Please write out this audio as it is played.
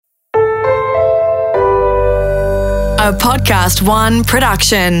A Podcast One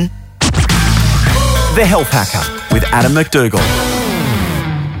production. The Health Hacker with Adam McDougall.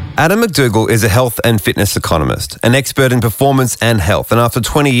 Adam McDougall is a health and fitness economist, an expert in performance and health. And after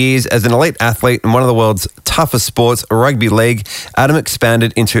 20 years as an elite athlete in one of the world's toughest sports, rugby league, Adam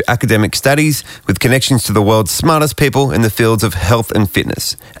expanded into academic studies with connections to the world's smartest people in the fields of health and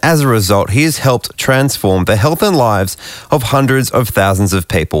fitness. As a result, he has helped transform the health and lives of hundreds of thousands of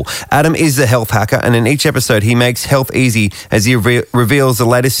people. Adam is the health hacker, and in each episode, he makes health easy as he reveals the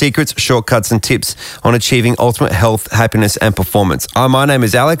latest secrets, shortcuts, and tips on achieving ultimate health, happiness, and performance. My name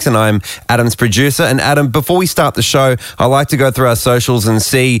is Alex, and I'm Adam's producer. And Adam, before we start the show, I like to go through our socials and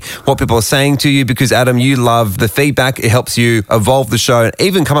see what people are saying to you, because Adam, you love the feedback. It helps you evolve the show and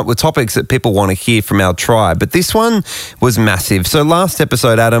even come up with topics that people want to hear from our tribe. But this one was massive. So last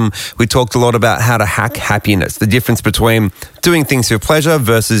episode, Adam, we talked a lot about how to hack happiness, the difference between doing things for pleasure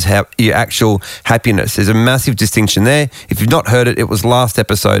versus your actual happiness. There's a massive distinction there. If you've not heard it, it was last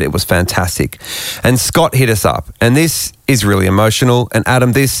episode. It was fantastic. And Scott hit us up, and this is really emotional. And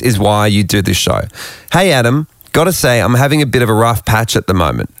Adam, this is why you do this show. Hey, Adam, gotta say, I'm having a bit of a rough patch at the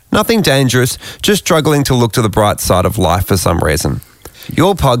moment. Nothing dangerous, just struggling to look to the bright side of life for some reason.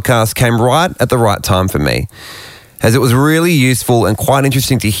 Your podcast came right at the right time for me, as it was really useful and quite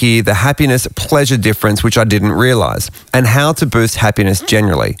interesting to hear the happiness-pleasure difference, which I didn't realise, and how to boost happiness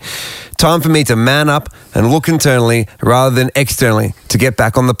generally. Time for me to man up and look internally rather than externally to get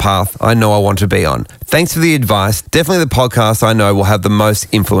back on the path I know I want to be on. Thanks for the advice. Definitely the podcast I know will have the most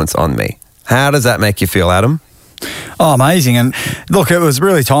influence on me. How does that make you feel, Adam? Oh, amazing. And look, it was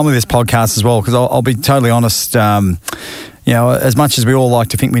really timely, this podcast as well, because I'll be totally honest. You know, as much as we all like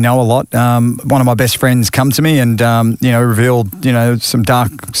to think we know a lot, one of my best friends come to me and, revealed, some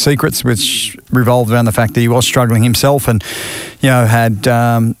dark secrets which revolved around the fact that he was struggling himself and, had,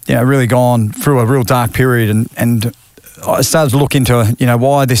 really gone through a real dark period and I started to look into,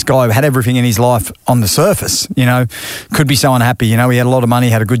 why this guy had everything in his life on the surface, could be so unhappy. He had a lot of money,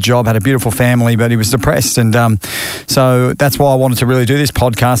 had a good job, had a beautiful family, but he was depressed. And so that's why I wanted to really do this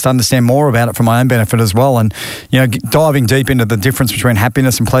podcast, to understand more about it for my own benefit as well. And, diving deep into the difference between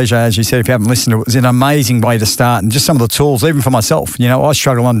happiness and pleasure, as you said, if you haven't listened to it, was an amazing way to start. And just some of the tools, even for myself, I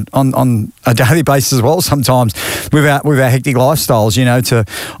struggle on a daily basis as well sometimes with our hectic lifestyles, to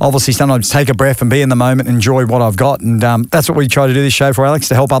obviously sometimes take a breath and be in the moment, enjoy what I've got. And that's what we try to do this show for, Alex,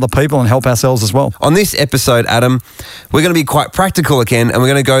 to help other people and help ourselves as well. On this episode, Adam, we're going to be quite practical again, and we're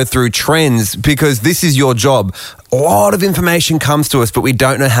going to go through trends, because this is your job. A lot of information comes to us, but we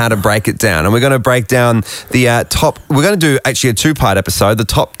don't know how to break it down. And we're going to break down the we're going to do actually a two-part episode, the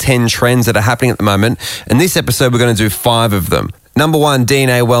top 10 trends that are happening at the moment. In this episode, we're going to do 5 of them. Number 1,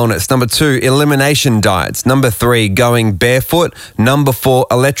 DNA wellness. Number 2, elimination diets. Number 3, going barefoot. Number 4,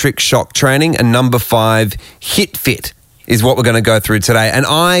 electric shock training. And number 5, HIIT Fit is what we're going to go through today. And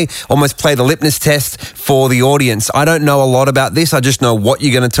I almost played a litmus test for the audience. I don't know a lot about this. I just know what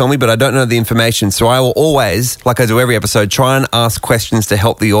you're going to tell me, but I don't know the information. So I will always, like I do every episode, try and ask questions to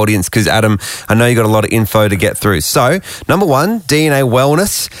help the audience, because, Adam, I know you got a lot of info to get through. So, number 1, DNA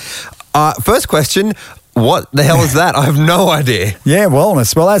wellness. First question, what the hell is that? I have no idea. Yeah,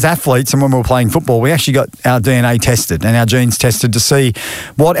 wellness. Well, as athletes and when we were playing football, we actually got our DNA tested and our genes tested to see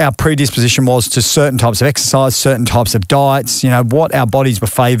what our predisposition was to certain types of exercise, certain types of diets, what our bodies were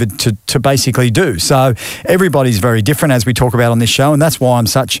favoured to basically do. So everybody's very different, as we talk about on this show, and that's why I'm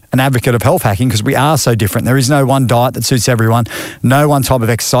such an advocate of health hacking, because we are so different. There is no one diet that suits everyone, no one type of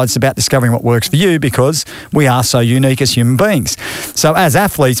exercise. It's about discovering what works for you, because we are so unique as human beings. So as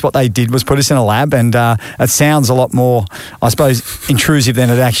athletes, what they did was put us in a lab, and it sounds a lot more, I suppose, intrusive than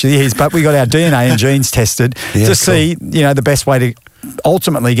it actually is, but we got our DNA and genes tested to see, the best way to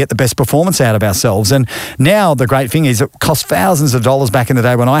ultimately get the best performance out of ourselves. And now the great thing is it cost thousands of dollars back in the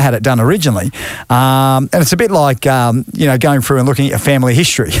day when I had it done originally. And it's a bit like, going through and looking at your family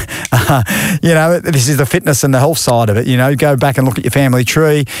history. This is the fitness and the health side of it. Go back and look at your family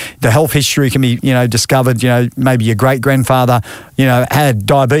tree. The health history can be, discovered, maybe your great-grandfather, had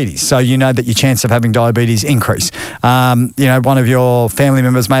diabetes. So you know that your chance of having diabetes increase. One of your family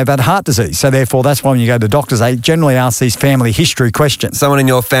members may have had heart disease. So therefore, that's why when you go to doctors, they generally ask these family history questions. Someone in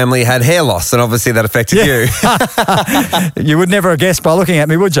your family had hair loss, and obviously that affected you. You would never have guessed by looking at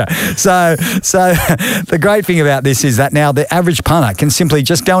me, would you? So the great thing about this is that now the average punter can simply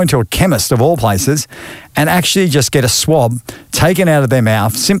just go into a chemist of all places and actually just get a swab taken out of their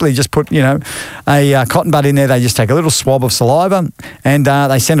mouth, simply just put, a cotton bud in there. They just take a little swab of saliva and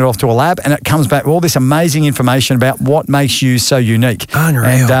they send it off to a lab, and it comes back with all this amazing information about what makes you so unique.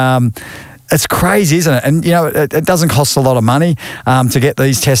 Unreal. And It's crazy, isn't it? And, it doesn't cost a lot of money to get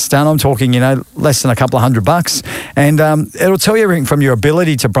these tests done. I'm talking, less than a couple of $100. And it'll tell you everything from your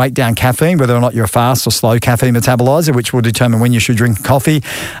ability to break down caffeine, whether or not you're a fast or slow caffeine metabolizer, which will determine when you should drink coffee.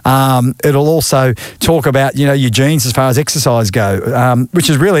 It'll also talk about, your genes as far as exercise go, which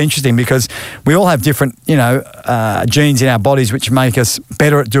is really interesting because we all have different, genes in our bodies which make us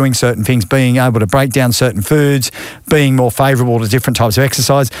better at doing certain things, being able to break down certain foods, being more favourable to different types of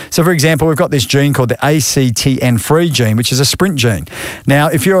exercise. So, for example, we've got this gene called the ACTN3 gene, which is a sprint gene. Now,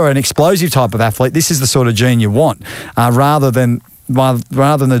 if you're an explosive type of athlete, this is the sort of gene you want, rather than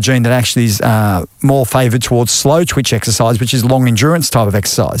the gene that actually is more favoured towards slow twitch exercise, which is long endurance type of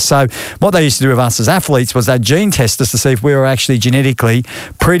exercise. So what they used to do with us as athletes was they'd gene test us to see if we were actually genetically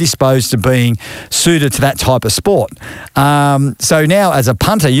predisposed to being suited to that type of sport. So now as a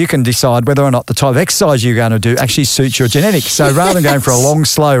punter, you can decide whether or not the type of exercise you're going to do actually suits your genetics. So rather than going for a long,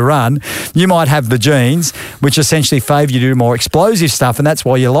 slow run, you might have the genes which essentially favour you to do more explosive stuff, and that's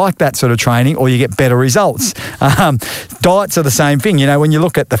why you like that sort of training, or you get better results. Diets are the same thing. When you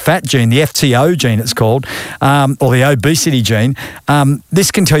look at the fat gene, the FTO gene it's called, or the obesity gene, this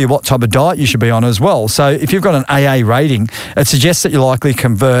can tell you what type of diet you should be on as well. So if you've got an AA rating, it suggests that you likely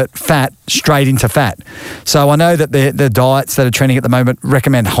convert fat straight into fat. So I know that the diets that are trending at the moment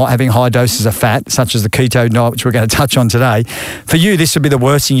recommend having high doses of fat, such as the keto diet, which we're going to touch on today. For you, this would be the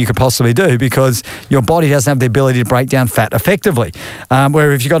worst thing you could possibly do because your body doesn't have the ability to break down fat effectively.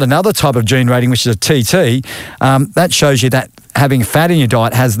 Where if you've got another type of gene rating, which is a TT, that shows you that having fat in your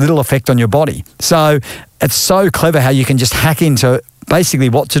diet has little effect on your body. So it's so clever how you can just hack into basically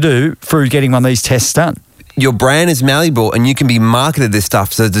what to do through getting one of these tests done. Your brand is malleable and you can be marketed this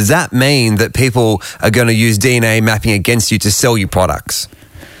stuff. So does that mean that people are going to use DNA mapping against you to sell you products?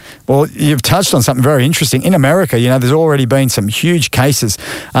 Well, you've touched on something very interesting. In America, there's already been some huge cases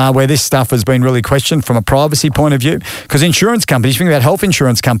where this stuff has been really questioned from a privacy point of view. Because insurance companies, think about health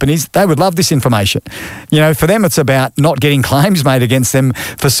insurance companies, they would love this information. For them, it's about not getting claims made against them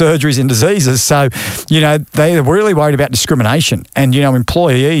for surgeries and diseases. So, they're really worried about discrimination. And,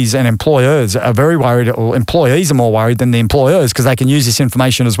 employees and employers are very worried, or employees are more worried than the employers because they can use this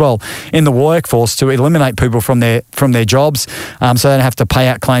information as well in the workforce to eliminate people from their jobs so they don't have to pay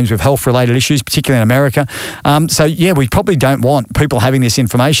out claims with health-related issues, particularly in America. We probably don't want people having this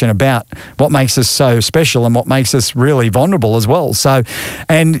information about what makes us so special and what makes us really vulnerable as well. So,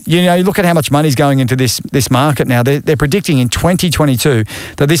 and, you look at how much money's going into this market now. They're predicting in 2022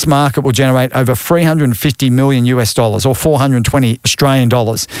 that this market will generate over $350 million US dollars, or 420 Australian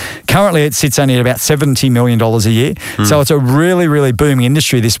dollars. Currently, it sits only at about $70 million a year. So it's a really, really booming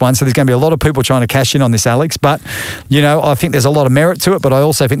industry, this one. So there's going to be a lot of people trying to cash in on this, Alex. But, I think there's a lot of merit to it, but I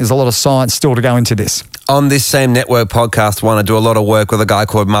also think there's a lot of science still to go into this. On this same network, Podcast One, I do a lot of work with a guy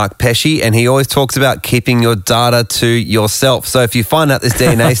called Mark Pesce, and he always talks about keeping your data to yourself. So if you find out this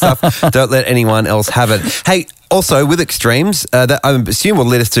DNA stuff, don't let anyone else have it. Hey, also with extremes, that I assume will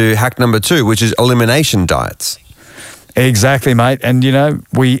lead us to hack number 2, which is elimination diets. Exactly, mate. And,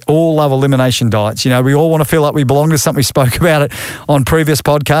 we all love elimination diets. We all want to feel like we belong to something. We spoke about it on previous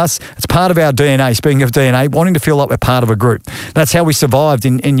podcasts. It's part of our DNA. Speaking of DNA, wanting to feel like we're part of a group. That's how we survived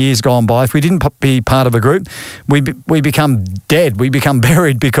in years gone by. If we didn't be part of a group, we become dead. We become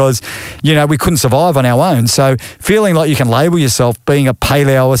buried because, we couldn't survive on our own. So feeling like you can label yourself being a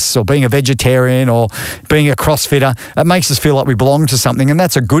paleoist or being a vegetarian or being a CrossFitter, it makes us feel like we belong to something. And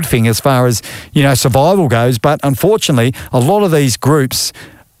that's a good thing as far as, survival goes. But unfortunately, a lot of these groups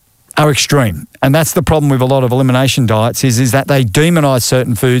are extreme. And that's the problem with a lot of elimination diets is that they demonise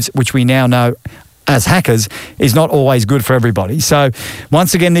certain foods, which we now know as hackers is not always good for everybody. So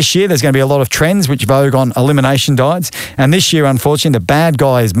once again this year there's going to be a lot of trends which vogue on elimination diets, and this year unfortunately the bad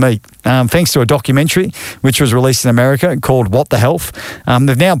guy is meat. Thanks to a documentary which was released in America called What the Health.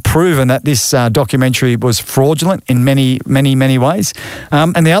 They've now proven that this documentary was fraudulent in many ways.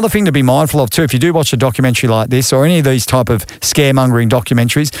 And the other thing to be mindful of too, if you do watch a documentary like this or any of these type of scaremongering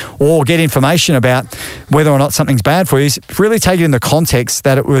documentaries or get information about whether or not something's bad for you, is really take it in the context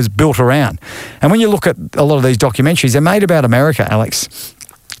that it was built around. And when you look at a lot of these documentaries, they're made about America, Alex.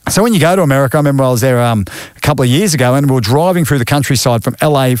 So when you go to America, I remember I was there a couple of years ago and we were driving through the countryside from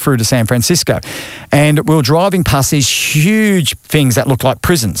LA through to San Francisco. And we were driving past these huge things that looked like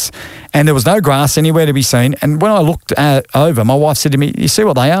prisons. And there was no grass anywhere to be seen. And when I looked over, my wife said to me, "You see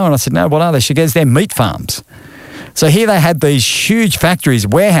what they are?" And I said, "No, what are they?" She goes, "They're meat farms." So here they had these huge factories,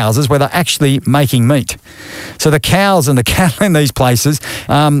 warehouses, where they're actually making meat. So the cows and the cattle in these places,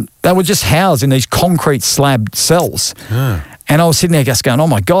 they were just housed in these concrete slab cells. Yeah. And I was sitting there just going, oh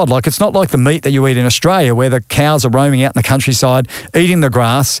my God, like it's not like the meat that you eat in Australia where the cows are roaming out in the countryside eating the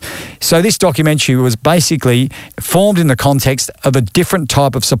grass. So this documentary was basically formed in the context of a different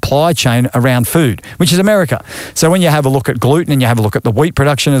type of supply chain around food, which is America. So when you have a look at gluten and you have a look at the wheat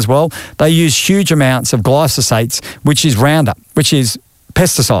production as well, they use huge amounts of glyphosates, which is Roundup, which is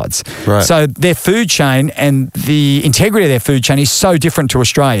pesticides. Right. So their food chain and the integrity of their food chain is so different to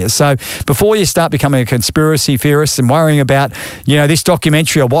Australia. So before you start becoming a conspiracy theorist and worrying about, this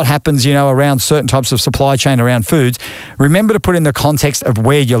documentary or what happens, around certain types of supply chain around foods, remember to put in the context of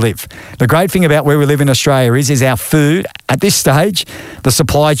where you live. The great thing about where we live in Australia is our food at this stage, the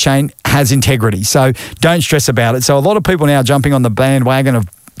supply chain has integrity. So don't stress about it. So a lot of people now jumping on the bandwagon of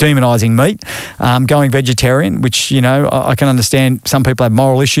demonising meat, going vegetarian, which, I can understand some people have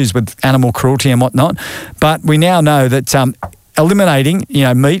moral issues with animal cruelty and whatnot. But we now know that eliminating,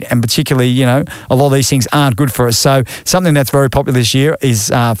 meat and particularly, a lot of these things aren't good for us. So something that's very popular this year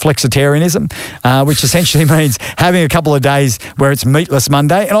is flexitarianism, which essentially means having a couple of days where it's meatless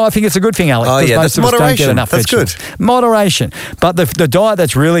Monday. And I think it's a good thing, Alex. Oh, yeah, that's moderation. Don't get enough vegetables. Good. Moderation. But the diet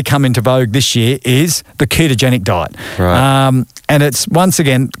that's really come into vogue this year is the ketogenic diet. Right. And it's, once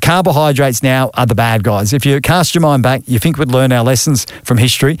again, carbohydrates now are the bad guys. If you cast your mind back, you think we'd learn our lessons from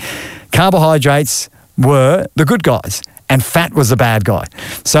history. Carbohydrates were the good guys and fat was the bad guy.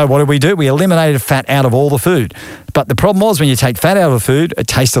 So what did? We eliminated fat out of all the food. But the problem was when you take fat out of the food, it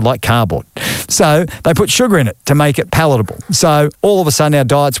tasted like cardboard. So they put sugar in it to make it palatable. So all of a sudden our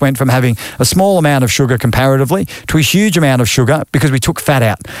diets went from having a small amount of sugar comparatively to a huge amount of sugar because we took fat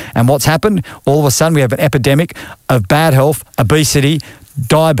out. And what's happened? All of a sudden we have an epidemic of bad health, obesity,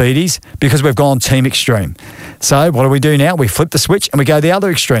 diabetes, because we've gone team extreme. So what do we do now? We flip the switch and we go the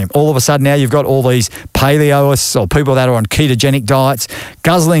other extreme. All of a sudden now you've got all these paleoists or people that are on ketogenic diets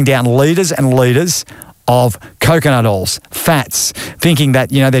guzzling down litres and litres of coconut oils, fats, thinking that,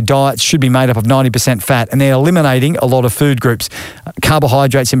 their diets should be made up of 90% fat, and they're eliminating a lot of food groups.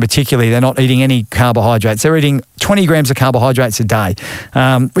 Carbohydrates in particular, they're not eating any carbohydrates. They're eating 20 grams of carbohydrates a day,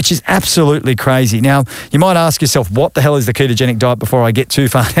 which is absolutely crazy. Now, you might ask yourself, what the hell is the ketogenic diet before I get too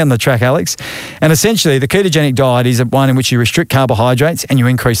far down the track, Alex? And essentially, the ketogenic diet is one in which you restrict carbohydrates and you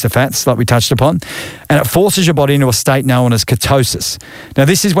increase the fats, like we touched upon, and it forces your body into a state known as ketosis. Now,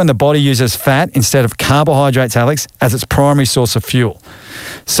 this is when the body uses fat instead of carbohydrates, Alex, as its primary source of fuel.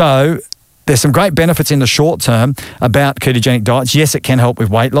 So there's some great benefits in the short term about ketogenic diets. Yes, it can help with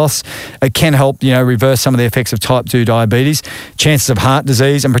weight loss. It can help, reverse some of the effects of type 2 diabetes, chances of heart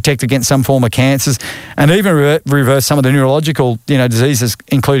disease, and protect against some form of cancers, and even reverse some of the neurological, diseases,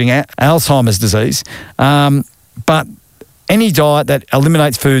 including Alzheimer's disease. But any diet that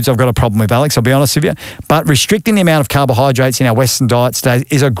eliminates foods, I've got a problem with, Alex, I'll be honest with you. But restricting the amount of carbohydrates in our Western diet today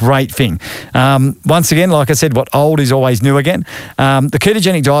is a great thing. Once again, like I said, what old is always new again. The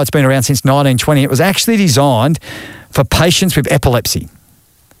ketogenic diet's been around since 1920. It was actually designed for patients with epilepsy,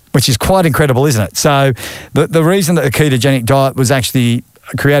 which is quite incredible, isn't it? So the reason that the ketogenic diet was actually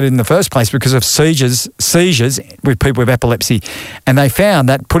created in the first place because of seizures with people with epilepsy, and they found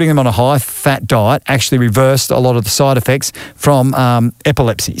that putting them on a high-fat diet actually reversed a lot of the side effects from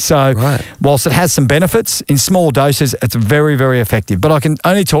epilepsy. So whilst it has some benefits, in small doses, it's very, very effective. But I can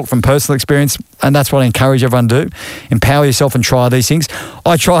only talk from personal experience, and that's what I encourage everyone to do. Empower yourself and try these things.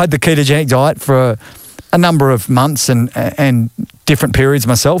 I tried the ketogenic diet for a number of months and different periods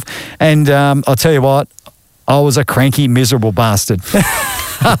myself, and I'll tell you what, I was a cranky, miserable bastard.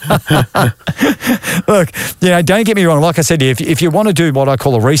 Look, don't get me wrong. Like I said, if you want to do what I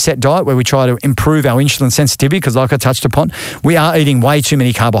call a reset diet, where we try to improve our insulin sensitivity, because like I touched upon, we are eating way too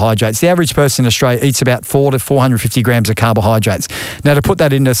many carbohydrates. The average person in Australia eats about 400 to 450 grams of carbohydrates. Now, to put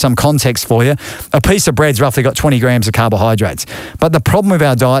that into some context for you, a piece of bread's roughly got 20 grams of carbohydrates. But the problem with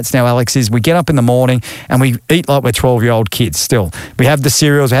our diets now, Alex, is we get up in the morning and we eat like we're 12-year-old kids still. We have the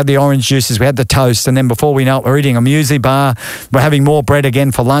cereals, we have the orange juices, we have the toast, and then before we know it, we're eating a muesli bar, we're having more bread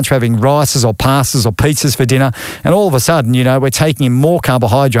again for lunch, we're having rices or pastas or pizzas for dinner, and all of a sudden, we're taking in more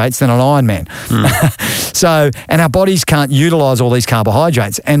carbohydrates than an Ironman. So, and our bodies can't utilise all these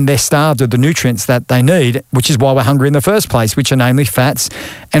carbohydrates, and they're starved of the nutrients that they need, which is why we're hungry in the first place, which are namely fats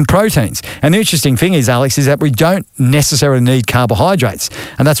and proteins. And the interesting thing is, Alex, is that we don't necessarily need carbohydrates,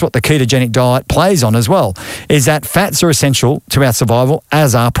 and that's what the ketogenic diet plays on as well, is that fats are essential to our survival,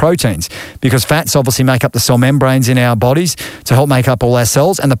 as are proteins, because fats obviously make up the cell membranes in our bodies to help make up all our cells,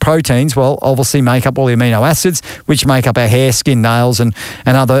 and the proteins, well, obviously make up all the amino acids, which make up our hair, skin, nails, and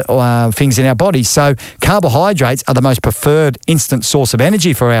other things in our bodies. So carbohydrates are the most preferred instant source of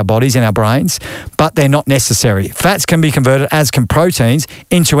energy for our bodies and our brains, but they're not necessary. Fats can be converted, as can proteins,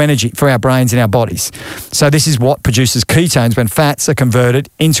 into energy for our brains and our bodies. So this is what produces ketones, when fats are converted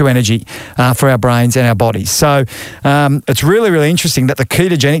into energy for our brains and our bodies. So it's really, really interesting that the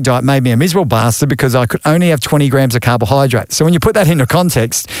ketogenic diet made me a miserable bastard because I could only have 20 grams of carbohydrates. So when you put that into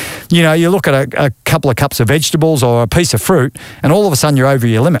context, you look at a couple of cups of vegetables or a piece of fruit, and all of a sudden you're over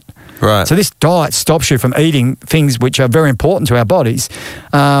your limit. Right. So this diet stops you from eating things which are very important to our bodies,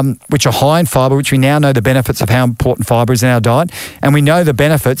 which are high in fibre, which we now know the benefits of how important fibre is in our diet, and we know the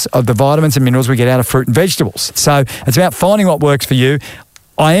benefits of the vitamins and minerals we get out of fruit and vegetables. So it's about finding what works for you.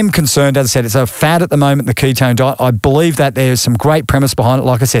 I am concerned, as I said, it's a fad at the moment, the ketone diet. I believe that there's some great premise behind it.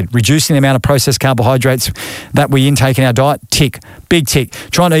 Like I said, reducing the amount of processed carbohydrates that we intake in our diet, tick. Big tick.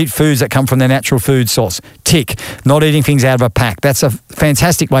 Trying to eat foods that come from their natural food source, tick. Not eating things out of a pack. That's a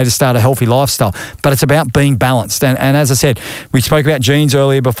fantastic way to start a healthy lifestyle. But it's about being balanced. And as I said, we spoke about genes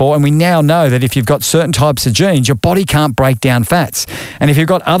earlier before, and we now know that if you've got certain types of genes, your body can't break down fats. And if you've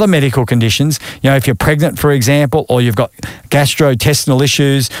got other medical conditions, if you're pregnant, for example, or you've got gastrointestinal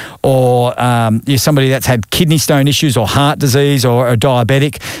issues, or you're somebody that's had kidney stone issues or heart disease or a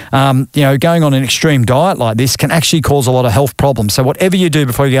diabetic, going on an extreme diet like this can actually cause a lot of health problems. So whatever you do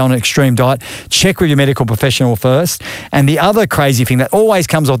before you go on an extreme diet, check with your medical professional first. And the other crazy thing that always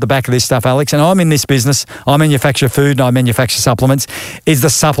comes off the back of this stuff, Alex, and I'm in this business, I manufacture food and I manufacture supplements, is the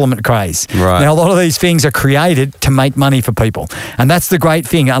supplement craze. Right. Now, a lot of these things are created to make money for people. And that's the great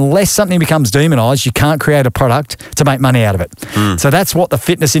thing. Unless something becomes demonized, you can't create a product to make money out of it. So that's what the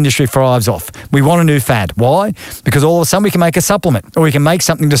fitness industry thrives off. We want a new fad. Why? Because all of a sudden we can make a supplement or we can make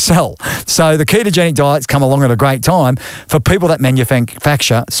something to sell. So the ketogenic diets come along at a great time for people that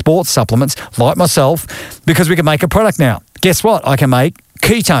manufacture sports supplements like myself, because we can make a product now. Guess what? I can make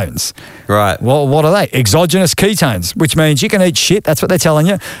ketones. Right. Well, what are they? Exogenous ketones, which means you can eat shit. That's what they're telling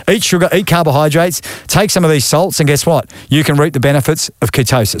you. Eat sugar, eat carbohydrates, take some of these salts, and guess what? You can reap the benefits of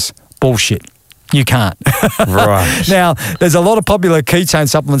ketosis. Bullshit. You can't. Right. Now, there's a lot of popular ketone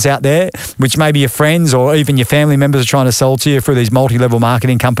supplements out there, which maybe your friends or even your family members are trying to sell to you through these multi-level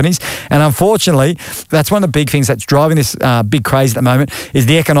marketing companies. And unfortunately, that's one of the big things that's driving this big craze at the moment is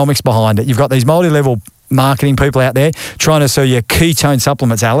the economics behind it. You've got these multi-level marketing people out there trying to sell you ketone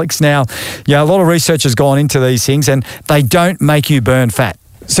supplements, Alex. Now, a lot of research has gone into these things and they don't make you burn fat.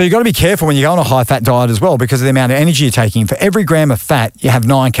 So you've got to be careful when you go on a high-fat diet as well, because of the amount of energy you're taking. For every gram of fat, you have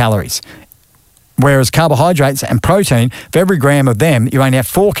 9 calories. Whereas carbohydrates and protein, for every gram of them, you only have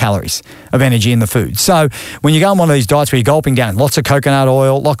 4 calories of energy in the food. So when you go on one of these diets where you're gulping down lots of coconut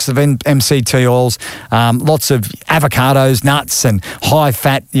oil, lots of MCT oils, lots of avocados, nuts, and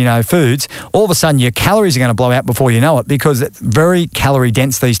high-fat, foods, all of a sudden your calories are going to blow out before you know it, because it's very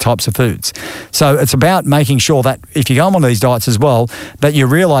calorie-dense, these types of foods. So it's about making sure that if you go on one of these diets as well, that you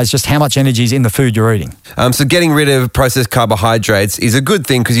realise just how much energy is in the food you're eating. So getting rid of processed carbohydrates is a good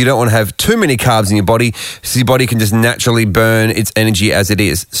thing because you don't want to have too many carbs in your body, so your body can just naturally burn its energy as it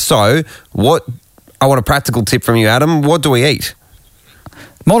is. So I want a practical tip from you, Adam. What do we eat?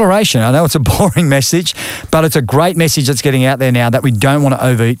 Moderation. I know it's a boring message, but it's a great message that's getting out there now that we don't want to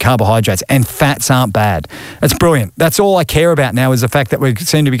overeat carbohydrates, and fats aren't bad. It's brilliant. That's all I care about now, is the fact that we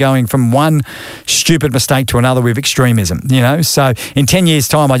seem to be going from one stupid mistake to another with extremism, So in 10 years'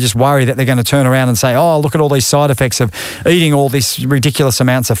 time, I just worry that they're going to turn around and say, oh, look at all these side effects of eating all these ridiculous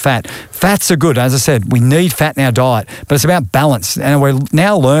amounts of fat. Fats are good. As I said, we need fat in our diet, but it's about balance. And we're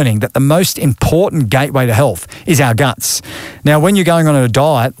now learning that the most important gateway to health is our guts. Now, when you're going on a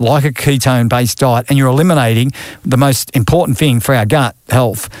diet, like a ketone-based diet, and you're eliminating the most important thing for our gut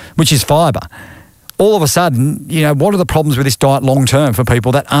health, which is fibre, all of a sudden, what are the problems with this diet long-term for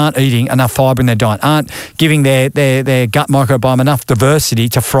people that aren't eating enough fibre in their diet, aren't giving their gut microbiome enough diversity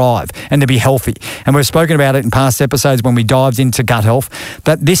to thrive and to be healthy? And we've spoken about it in past episodes when we dived into gut health,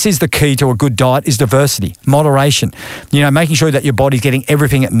 that this is the key to a good diet, is diversity, moderation, making sure that your body's getting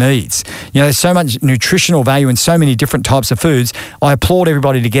everything it needs. There's so much nutritional value in so many different types of foods. I applaud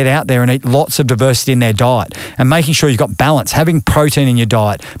everybody to get out there and eat lots of diversity in their diet and making sure you've got balance, having protein in your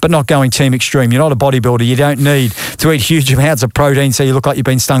diet, but not going team extreme. You're not a bodybuilder. You don't need to eat huge amounts of protein so you look like you've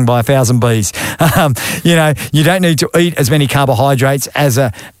been stung by 1,000 bees. You don't need to eat as many carbohydrates as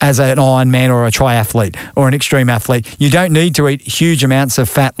an Ironman or a triathlete or an extreme athlete. You don't need to eat huge amounts of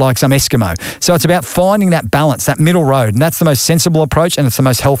fat like some Eskimo. So it's about finding that balance, that middle road, and that's the most sensible approach, and it's the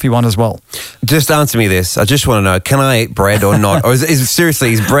most healthy one as well. Just answer me this. I just want to know, can I eat bread or not? Or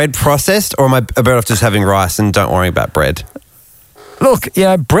is bread processed, or am I better off just having rice and don't worry about bread? Look,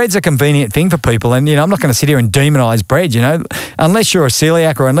 bread's a convenient thing for people, and I'm not going to sit here and demonise bread. Unless you're a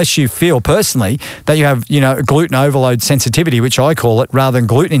celiac or unless you feel personally that you have gluten overload sensitivity, which I call it, rather than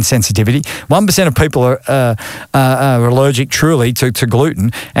gluten insensitivity. 1% of people are allergic truly to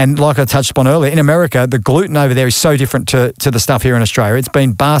gluten, and like I touched upon earlier, in America the gluten over there is so different to the stuff here in Australia. It's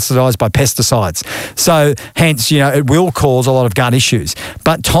been bastardised by pesticides, so hence it will cause a lot of gut issues.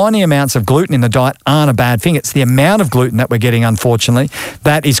 But tiny amounts of gluten in the diet aren't a bad thing. It's the amount of gluten that we're getting, unfortunately,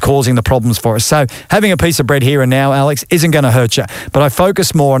 that is causing the problems for us. So having a piece of bread here and now, Alex, isn't going to hurt you. But I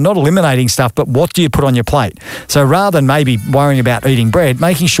focus more on not eliminating stuff, but what do you put on your plate? So rather than maybe worrying about eating bread,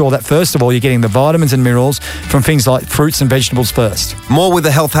 making sure that first of all you're getting the vitamins and minerals from things like fruits and vegetables first. More with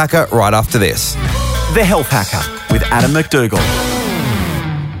The Health Hacker right after this. The Health Hacker with Adam McDougall.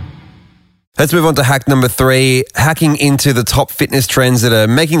 Let's move on to hack number 3, hacking into the top fitness trends that are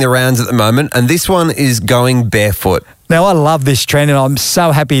making the rounds at the moment. And this one is going barefoot. Now, I love this trend, and I'm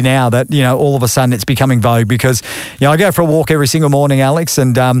so happy now that, all of a sudden it's becoming vogue because, I go for a walk every single morning, Alex,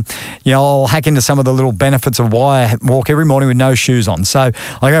 and, I'll hack into some of the little benefits of why I walk every morning with no shoes on. So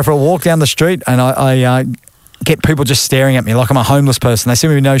I go for a walk down the street and I get people just staring at me like I'm a homeless person. They see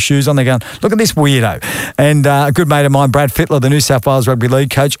me with no shoes on. They're going, look at this weirdo. And a good mate of mine, Brad Fittler, the New South Wales Rugby League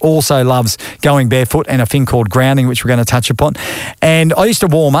coach, also loves going barefoot and a thing called grounding, which we're going to touch upon. And I used to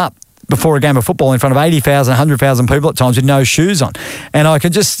warm up before a game of football in front of 80,000, 100,000 people at times with no shoes on. And I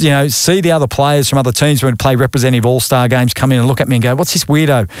could just, see the other players from other teams who would play representative all-star games come in and look at me and go, what's this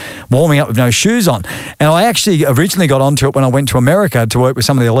weirdo warming up with no shoes on? And I actually originally got onto it when I went to America to work with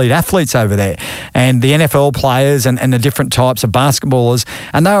some of the elite athletes over there and the NFL players and the different types of basketballers.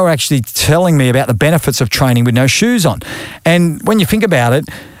 And they were actually telling me about the benefits of training with no shoes on. And when you think about it,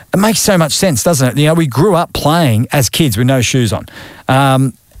 it makes so much sense, doesn't it? We grew up playing as kids with no shoes on.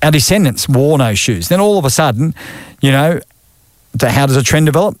 Our descendants wore no shoes. Then all of a sudden, how does a trend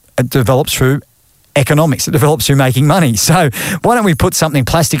develop? It develops through economics. It develops through making money. So why don't we put something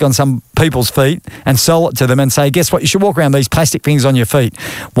plastic on some people's feet and sell it to them and say, guess what? You should walk around these plastic things on your feet.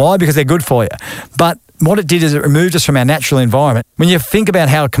 Why? Because they're good for you. But what it did is it removed us from our natural environment. When you think about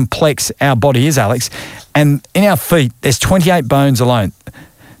how complex our body is, Alex, and in our feet, there's 28 bones alone.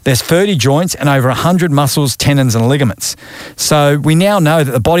 There's 30 joints and over 100 muscles, tendons and ligaments. So we now know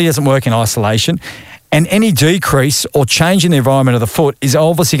that the body doesn't work in isolation, and any decrease or change in the environment of the foot is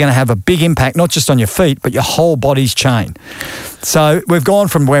obviously going to have a big impact, not just on your feet, but your whole body's chain. So we've gone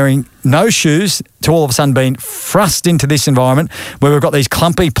from wearing no shoes to all of a sudden being thrust into this environment where we've got these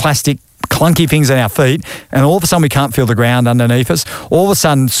clumpy plastic clunky things on our feet, and all of a sudden we can't feel the ground underneath us. All of a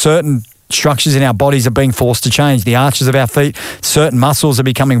sudden certain structures in our bodies are being forced to change. The arches of our feet, certain muscles are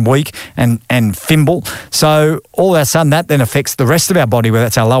becoming weak and thimble. So all of a sudden that then affects the rest of our body, whether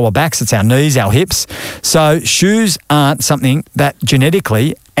it's our lower backs, it's our knees, our hips. So shoes aren't something that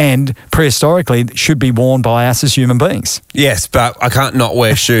genetically and prehistorically should be worn by us as human beings. Yes, but I can't not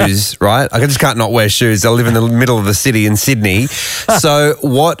wear shoes, right? I just can't not wear shoes. I live in the middle of the city in Sydney. So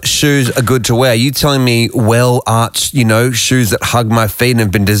what shoes are good to wear? Are you telling me well-arched, shoes that hug my feet and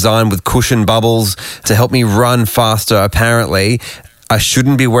have been designed with cushion bubbles to help me run faster, apparently, I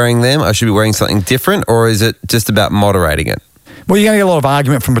shouldn't be wearing them? I should be wearing something different? Or is it just about moderating it? Well, you're going to get a lot of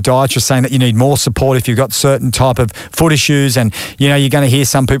argument from podiatrists saying that you need more support if you've got certain type of foot issues, and you're going to hear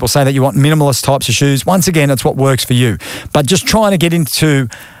some people say that you want minimalist types of shoes. Once again, it's what works for you. But just trying to get into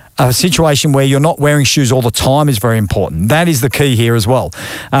a situation where you're not wearing shoes all the time is very important. That is the key here as well.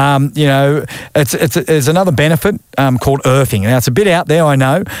 There's another benefit called earthing. Now, it's a bit out there, I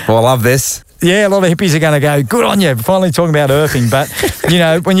know. Well, I love this. Yeah, a lot of hippies are going to go, good on you, finally talking about earthing. But,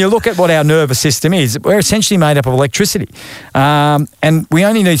 when you look at what our nervous system is, we're essentially made up of electricity. And we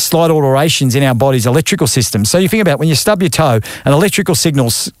only need slight alterations in our body's electrical system. So you think about when you stub your toe, an electrical signal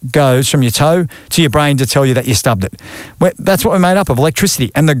goes from your toe to your brain to tell you that you stubbed it. That's what we're made up of,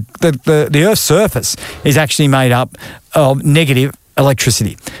 electricity. And the Earth's surface is actually made up of negative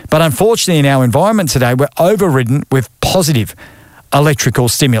electricity. But unfortunately, in our environment today, we're overridden with positive electrical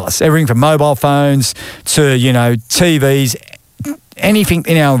stimulus, everything from mobile phones to, TVs, anything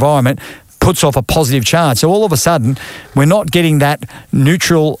in our environment puts off a positive charge. So all of a sudden, we're not getting that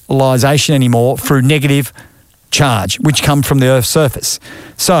neutralisation anymore through negative charge, which come from the Earth's surface.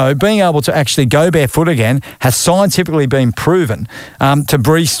 So being able to actually go barefoot again has scientifically been proven to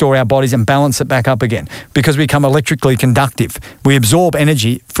restore our bodies and balance it back up again, because we become electrically conductive. We absorb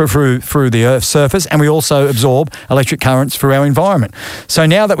energy through the Earth's surface, and we also absorb electric currents through our environment. So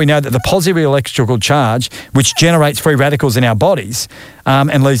now that we know that the positive electrical charge, which generates free radicals in our bodies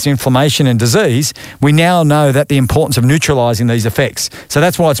and leads to inflammation and disease, we now know that the importance of neutralising these effects. So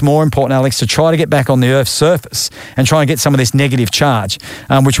that's why it's more important, Alex, to try to get back on the Earth's surface balance and try and get some of this negative charge,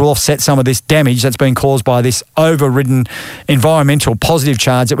 which will offset some of this damage that's been caused by this overridden environmental positive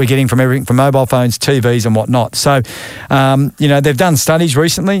charge that we're getting from everything from mobile phones, TVs and whatnot. So, they've done studies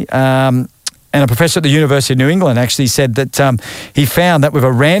recently. And a professor at the University of New England actually said that he found that with a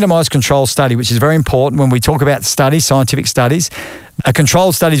randomised control study, which is very important when we talk about studies, scientific studies, a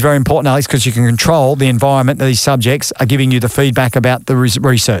controlled study is very important, Alex, because you can control the environment that these subjects are giving you the feedback about the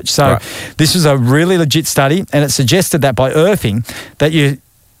research. So This was a really legit study, and it suggested that by earthing, that you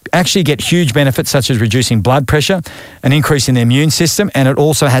actually get huge benefits such as reducing blood pressure, an increase in the immune system, and it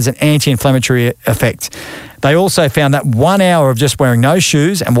also has an anti-inflammatory effect. They also found that 1 hour of just wearing no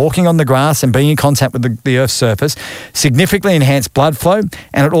shoes and walking on the grass and being in contact with the Earth's surface significantly enhanced blood flow,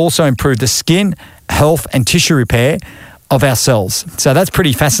 and it also improved the skin, health and tissue repair of our cells. So that's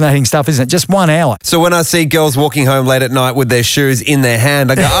pretty fascinating stuff, isn't it? Just 1 hour. So when I see girls walking home late at night with their shoes in their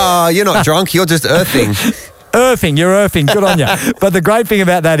hand, I go, oh, you're not drunk, you're just earthing. You're earthing, good on you. But the great thing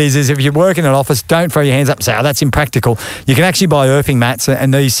about that is if you work in an office, don't throw your hands up and say, oh, that's impractical. You can actually buy earthing mats,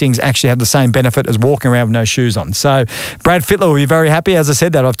 and these things actually have the same benefit as walking around with no shoes on. So Brad Fittler will be very happy, as I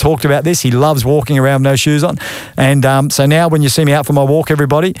said, that I've talked about this. He loves walking around with no shoes on. And so now when you see me out for my walk,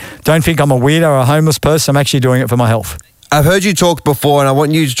 everybody, don't think I'm a weirdo or a homeless person. I'm actually doing it for my health. I've heard you talk before, and I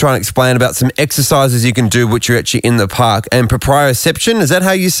want you to try and explain about some exercises you can do which you're actually in the park. And proprioception, is that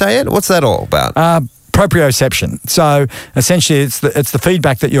how you say it? What's that all about? Proprioception. So essentially it's the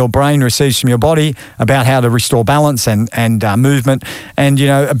feedback that your brain receives from your body about how to restore balance and movement. And,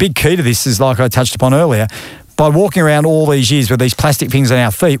 a big key to this is, like I touched upon earlier, by walking around all these years with these plastic things on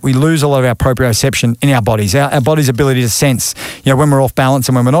our feet, we lose a lot of our proprioception in our bodies, our body's ability to sense, when we're off balance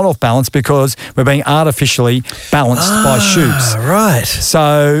and when we're not off balance, because we're being artificially balanced by shoes. Right.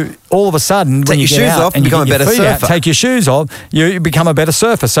 So all of a sudden, when you get out and you get your feet out, take your shoes off, you become a better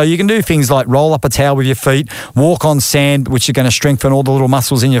surfer. So you can do things like roll up a towel with your feet, walk on sand, which are going to strengthen all the little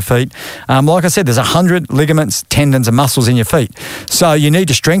muscles in your feet. Like I said, there's 100 ligaments, tendons and muscles in your feet. So you need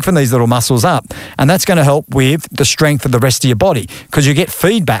to strengthen these little muscles up, and that's going to help with the strength of the rest of your body, because you get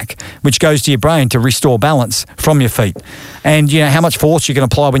feedback which goes to your brain to restore balance from your feet. And how much force you can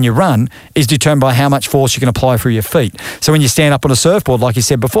apply when you run is determined by how much force you can apply through your feet. So when you stand up on a surfboard, like you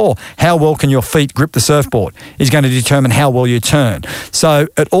said before, how well can your feet grip the surfboard is going to determine how well you turn. So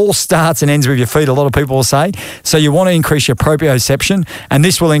it all starts and ends with your feet, a lot of people will say. So you want to increase your proprioception, and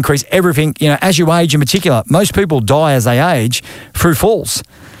this will increase everything. As you age in particular, most people die as they age through falls.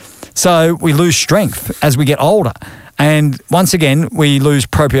 So we lose strength as we get older. And once again, we lose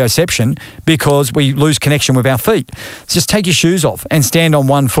proprioception because we lose connection with our feet. So just take your shoes off and stand on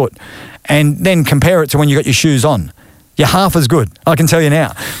one foot, and then compare it to when you got your shoes on. You're half as good, I can tell you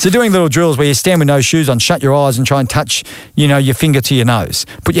now. So doing little drills where you stand with no shoes on, shut your eyes and try and touch, your finger to your nose.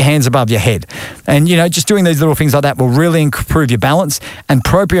 Put your hands above your head. And, just doing these little things like that will really improve your balance. And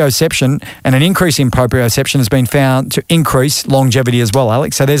proprioception, and an increase in proprioception has been found to increase longevity as well,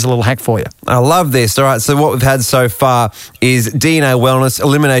 Alex. So there's a little hack for you. I love this. All right, so what we've had so far is DNA wellness,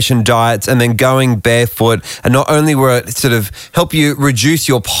 elimination diets, and then going barefoot. And not only will it sort of help you reduce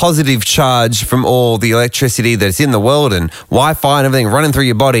your positive charge from all the electricity that's in the world and Wi-Fi and everything running through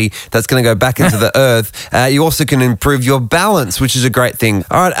your body that's going to go back into the earth, you also can improve your balance, which is a great thing.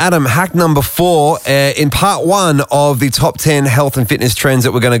 All right, Adam, hack number 4 in part 1 of the top 10 health and fitness trends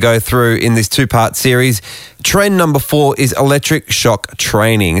that we're going to go through in this 2-part series. Trend number 4 is electric shock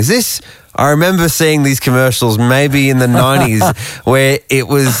training. Is this... I remember seeing these commercials maybe in the 90s where it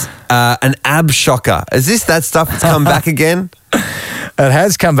was an ab shocker. Is this that stuff that's come back again? It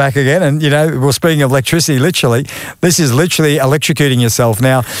has come back again, and we're speaking of electricity, literally. This is literally electrocuting yourself.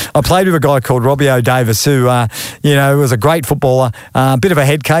 Now, I played with a guy called Robbie O'Davis who, was a great footballer, a bit of a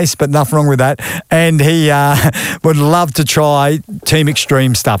head case, but nothing wrong with that. And he would love to try team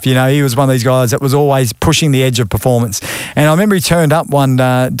extreme stuff. He was one of these guys that was always pushing the edge of performance. And I remember he turned up one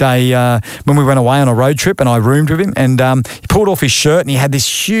day when we went away on a road trip, and I roomed with him, and he pulled off his shirt and he had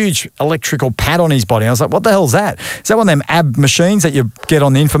this huge electrical pad on his body. I was like, what the hell's that? Is that one of them ab machines that you get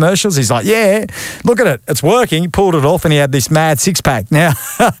on the infomercials? He's like, yeah, look at it. It's working. He pulled it off and he had this mad 6-pack. Now,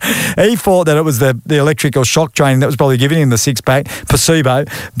 he thought that it was the electrical shock training that was probably giving him the 6-pack, placebo,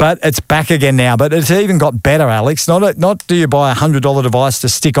 but it's back again now. But it's even got better, Alex. Not do you buy a $100 device to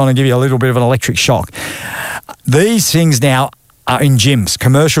stick on and give you a little bit of an electric shock. These things now are in gyms,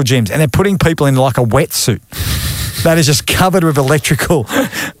 commercial gyms, and they're putting people in like a wetsuit that is just covered with electrical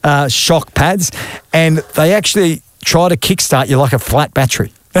shock pads, and they actually try to kickstart you like a flat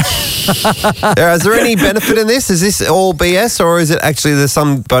battery. Is there any benefit in this? Is this all BS, or is it actually there's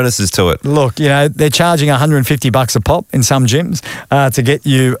some bonuses to it? Look, they're charging $150 a pop in some gyms to get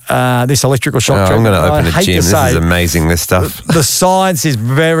you this electrical shock treatment. I'm going to open a gym. This is amazing, this stuff. The science is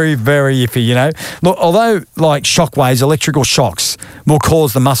very, very iffy, Look, although like shock waves, electrical shocks will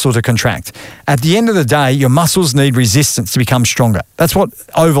cause the muscle to contract. At the end of the day, your muscles need resistance to become stronger. That's what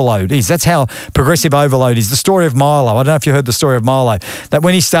overload is. That's how progressive overload is. The story of Milo. I don't know if you heard the story of Milo, that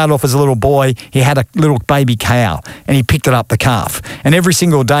when he started off as a little boy, he had a little baby cow and he picked it up, the calf. And every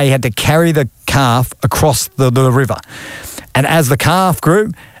single day he had to carry the calf across the river. And as the calf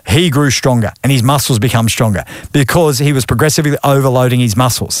grew, he grew stronger and his muscles become stronger because he was progressively overloading his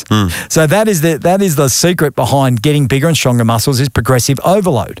muscles. So that is the secret behind getting bigger and stronger muscles is progressive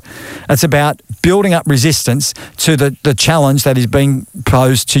overload. It's about building up resistance to the challenge that is being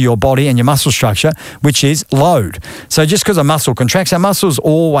posed to your body and your muscle structure, which is load. So just because a muscle contracts, our muscles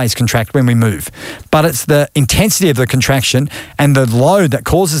always contract when we move. But it's the intensity of the contraction and the load that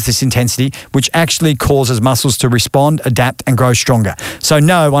causes this intensity, which actually causes muscles to respond, adapt, and grow stronger. So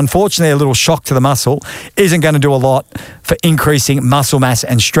no, unfortunately, a little shock to the muscle isn't going to do a lot for increasing muscle mass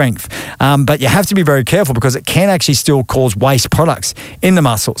and strength. But you have to be very careful because it can actually still cause waste products in the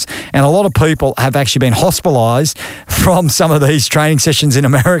muscles. And a lot of people have actually been hospitalised from some of these training sessions in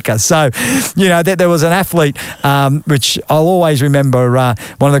America. So, there was an athlete, which I'll always remember,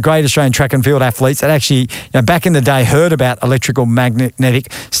 one of the great Australian track and field athletes that actually, back in the day, heard about electrical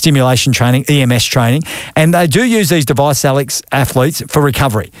magnetic stimulation training, EMS training, and they do use these device athletes for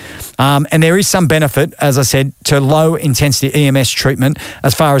recovery. And there is some benefit, as I said, to low intensity EMS treatment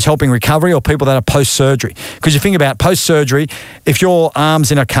as far as helping recovery or people that are post-surgery. Because you think about post-surgery, if your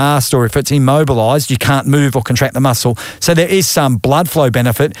arm's in a cast or if it's immobilised, you can't move or contract the muscle. So there is some blood flow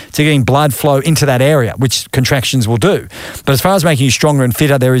benefit to getting blood flow into that area, which contractions will do. But as far as making you stronger and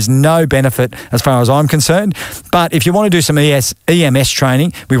fitter, there is no benefit as far as I'm concerned. But if you want to do some EMS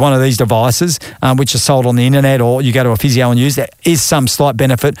training with one of these devices, which are sold on the internet, or you go to a physio and use, there is some slight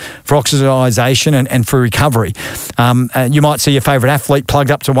benefit for oxidisation and for recovery. You might see your favourite athlete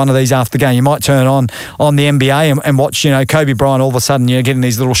plugged up to one of these after the game. You might turn on the NBA and watch, Kobe Bryant all of a sudden, getting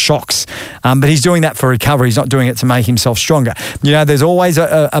these little shocks. But he's doing that for recovery. He's not doing it to make himself stronger. There's always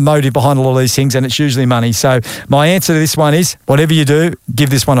a motive behind a lot of these things, and it's usually money. So my answer to this one is, whatever you do, give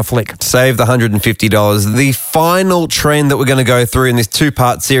this one a flick. Save the $150. The final trend that we're going to go through in this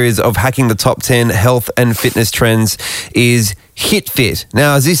two-part series of hacking the top 10 health and fitness trends is HIIT fit.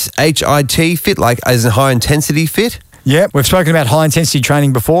 Now, is this HIIT fit, like as in high intensity fit? Yeah, we've spoken about high-intensity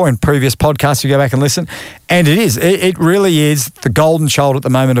training before in previous podcasts. You go back and listen. And it is. It really is the golden child at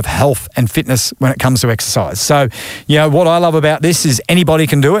the moment of health and fitness when it comes to exercise. So, what I love about this is anybody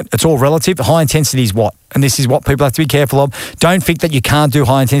can do it. It's all relative. High intensity is what? And this is what people have to be careful of. Don't think that you can't do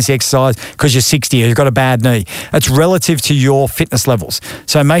high-intensity exercise because you're 60 or you've got a bad knee. It's relative to your fitness levels.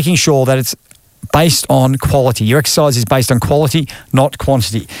 So making sure that it's based on quality. Your exercise is based on quality, not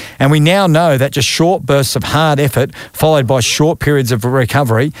quantity. And we now know that just short bursts of hard effort followed by short periods of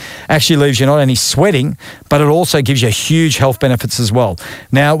recovery actually leaves you not only sweating, but it also gives you huge health benefits as well.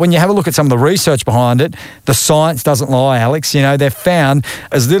 Now, when you have a look at some of the research behind it, the science doesn't lie, Alex. They've found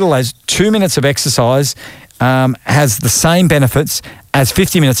as little as 2 minutes of exercise has the same benefits as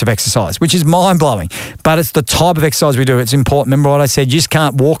 50 minutes of exercise, which is mind-blowing. But it's the type of exercise we do. It's important. Remember what I said? You just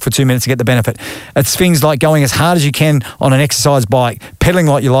can't walk for 2 minutes to get the benefit. It's things like going as hard as you can on an exercise bike, pedaling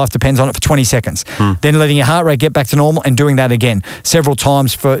like your life depends on it for 20 seconds, then letting your heart rate get back to normal and doing that again several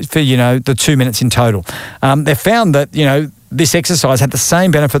times for the 2 minutes in total. They've found that, this exercise had the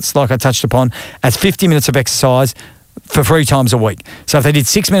same benefits, like I touched upon, as 50 minutes of exercise for 3 times a week. So if they did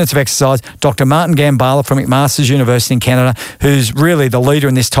 6 minutes of exercise, Dr. Martin Gambala from McMaster's University in Canada, who's really the leader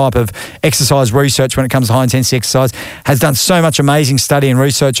in this type of exercise research when it comes to high-intensity exercise, has done so much amazing study and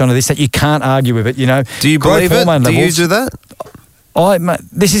research onto this that you can't argue with it, Do you believe it? Do you do that?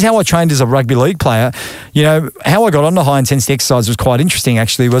 This is how I trained as a rugby league player. How I got onto high intensity exercise was quite interesting,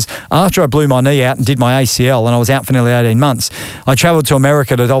 actually. Was after I blew my knee out and did my ACL and I was out for nearly 18 months, I travelled to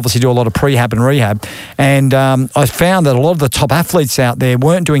America to obviously do a lot of prehab and rehab. And I found that a lot of the top athletes out there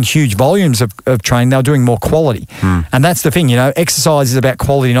weren't doing huge volumes of training. They were doing more quality. And that's the thing, exercise is about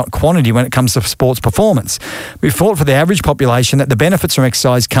quality, not quantity when it comes to sports performance. We thought for the average population that the benefits from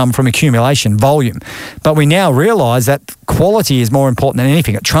exercise come from accumulation, volume. But we now realise that quality is more important than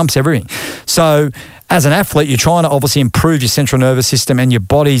anything. It trumps everything. So as an athlete, you're trying to obviously improve your central nervous system and your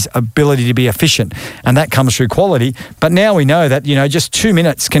body's ability to be efficient, and that comes through quality. But now we know that, just 2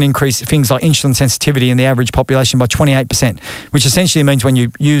 minutes can increase things like insulin sensitivity in the average population by 28%, which essentially means when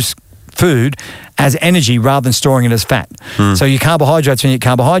you use food as energy rather than storing it as fat. So your carbohydrates, when you eat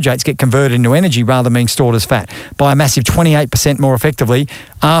carbohydrates, get converted into energy rather than being stored as fat by a massive 28% more effectively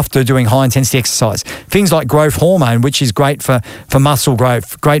after doing high-intensity exercise. Things like growth hormone, which is great for muscle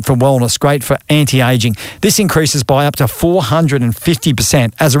growth, great for wellness, great for anti-aging. This increases by up to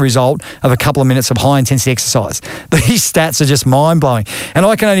 450% as a result of a couple of minutes of high-intensity exercise. These stats are just mind-blowing. And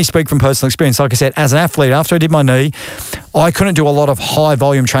I can only speak from personal experience. Like I said, as an athlete, after I did my knee, I couldn't do a lot of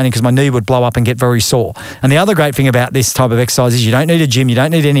high-volume training because my knee would blow up and get very sore. And the other great thing about this type of exercise is you don't need a gym, you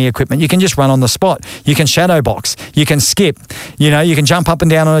don't need any equipment. You can just run on the spot. You can shadow box. You can skip. You can jump up and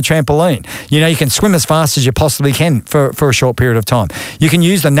down on a trampoline. You can swim as fast as you possibly can for a short period of time. You can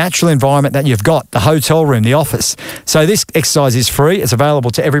use the natural environment that you've got, the hotel room, the office. So this exercise is free. It's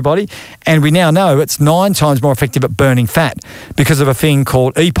available to everybody. And we now know it's 9 times more effective at burning fat because of a thing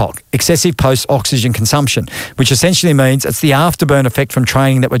called EPOC, excessive post-oxygen consumption, which essentially means it's the afterburn effect from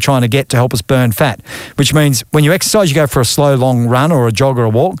training that we're trying to get to help us burn fat, which means when you exercise, you go for a slow, long run or a jog or a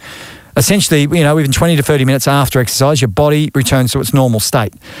walk. Essentially, within 20 to 30 minutes after exercise, your body returns to its normal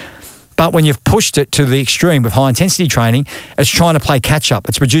state. But when you've pushed it to the extreme with high-intensity training, it's trying to play catch-up.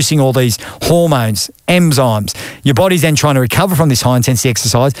 It's producing all these hormones, enzymes. Your body's then trying to recover from this high-intensity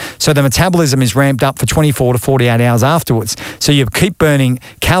exercise, so the metabolism is ramped up for 24 to 48 hours afterwards. So you keep burning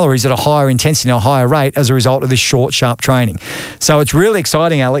calories at a higher intensity and a higher rate as a result of this short, sharp training. So it's really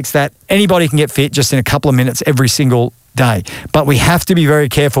exciting, Alex, that anybody can get fit just in a couple of minutes every single day. But we have to be very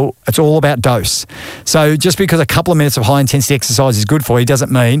careful. It's all about dose. So just because a couple of minutes of high-intensity exercise is good for you doesn't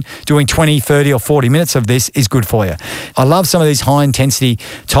mean doing 20, 30 or 40 minutes of this is good for you. I love some of these high-intensity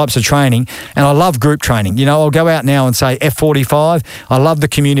types of training, and I love group training. I'll go out now and say F45. I love the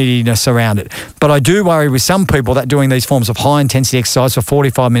community-ness around it. But I do worry with some people that doing these forms of high-intensity exercise for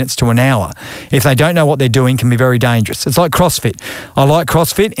 45 minutes to an hour, if they don't know what they're doing, can be very dangerous. It's like CrossFit. I like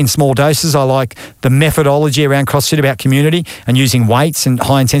CrossFit in small doses. I like the methodology around CrossFit about community and using weights and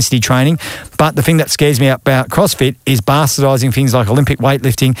high-intensity training. But the thing that scares me about CrossFit is bastardising things like Olympic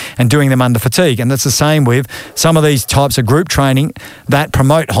weightlifting and doing them under fatigue. And that's the same with some of these types of group training that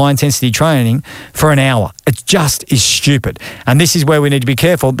promote high-intensity training for an hour. It just is stupid. And this is where we need to be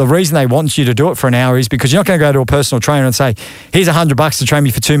careful. The reason they want you to do it for an hour is because you're not going to go to a personal trainer and say, here's $100 to train me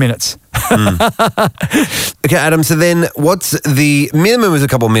for 2 minutes. Okay, Adam, so then what's the minimum is a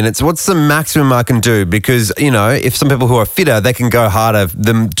couple of minutes. What's the maximum I can do? Because, if some people who are fitter, they can go harder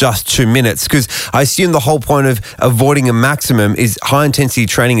than just 2 minutes. Because I assume the whole point of avoiding a maximum is high-intensity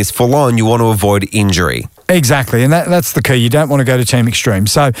training is full on. You want to avoid injury. Exactly, and that's the key. You don't want to go to team extreme.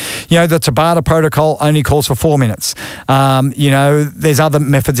 So, the Tabata protocol only calls for 4 minutes. There's other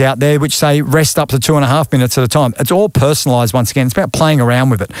methods out there which say rest up to 2.5 minutes at a time. It's all personalised once again. It's about playing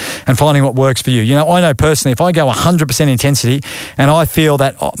around with it and finding what works for you. I know personally, if I go 100% intensity and I feel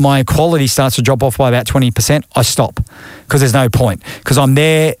that my quality starts to drop off by about 20%, I stop because there's no point because I'm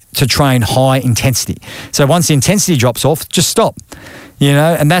there to train high intensity. So once the intensity drops off, just stop.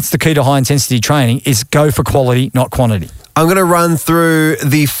 And that's the key to high-intensity training is go for quality, not quantity. I'm going to run through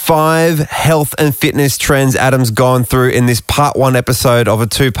the 5 health and fitness trends Adam's gone through in this part 1 episode of a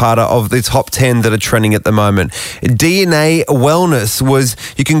 2-parter of the top 10 that are trending at the moment. DNA Wellness was,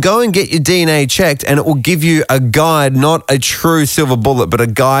 you can go and get your DNA checked and it will give you a guide, not a true silver bullet, but a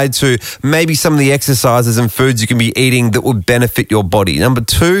guide to maybe some of the exercises and foods you can be eating that will benefit your body. Number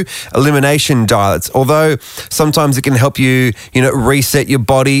 2, elimination diets. Although sometimes it can help you, reset your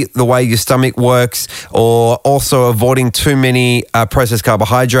body, the way your stomach works, or also avoiding too many processed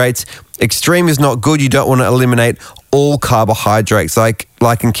carbohydrates. Extreme is not good. You don't want to eliminate all carbohydrates like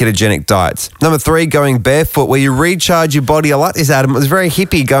in ketogenic diets. Number 3, going barefoot, where you recharge your body. I like this, Adam. It was very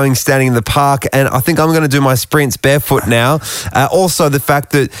hippie going standing in the park, and I think I'm going to do my sprints barefoot now. Also, the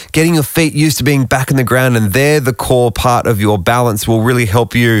fact that getting your feet used to being back in the ground and they're the core part of your balance will really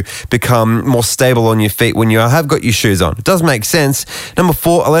help you become more stable on your feet when you have got your shoes on. It does make sense. Number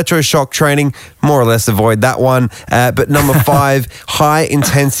 4, electroshock training. More or less avoid that one. But number 5,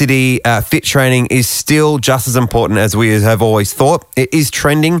 high-intensity fit training is still just as important as we have always thought. It is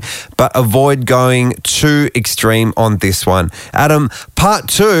trending, but avoid going too extreme on this one. Adam, part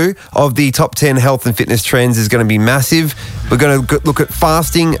 2 of the top 10 health and fitness trends is going to be massive. We're going to look at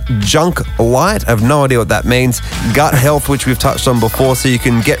fasting, junk light. I have no idea what that means. Gut health, which we've touched on before, so you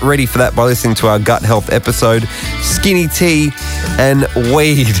can get ready for that by listening to our gut health episode. Skinny tea and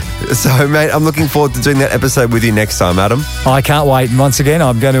weed. So, mate, I'm looking forward to doing that episode with you next time, Adam. I can't wait. And once again,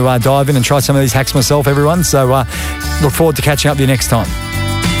 I'm going to dive in and try some of these hacks myself, everyone. So look forward to catching up with you next time.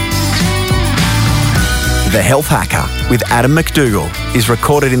 The Health Hacker with Adam McDougall is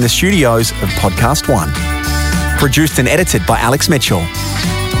recorded in the studios of Podcast One. Produced and edited by Alex Mitchell.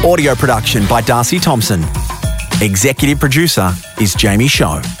 Audio production by Darcy Thompson. Executive producer is Jamie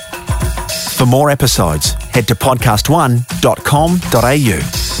Shaw. For more episodes, head to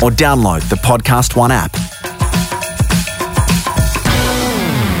podcast1.com.au or download the Podcast One app.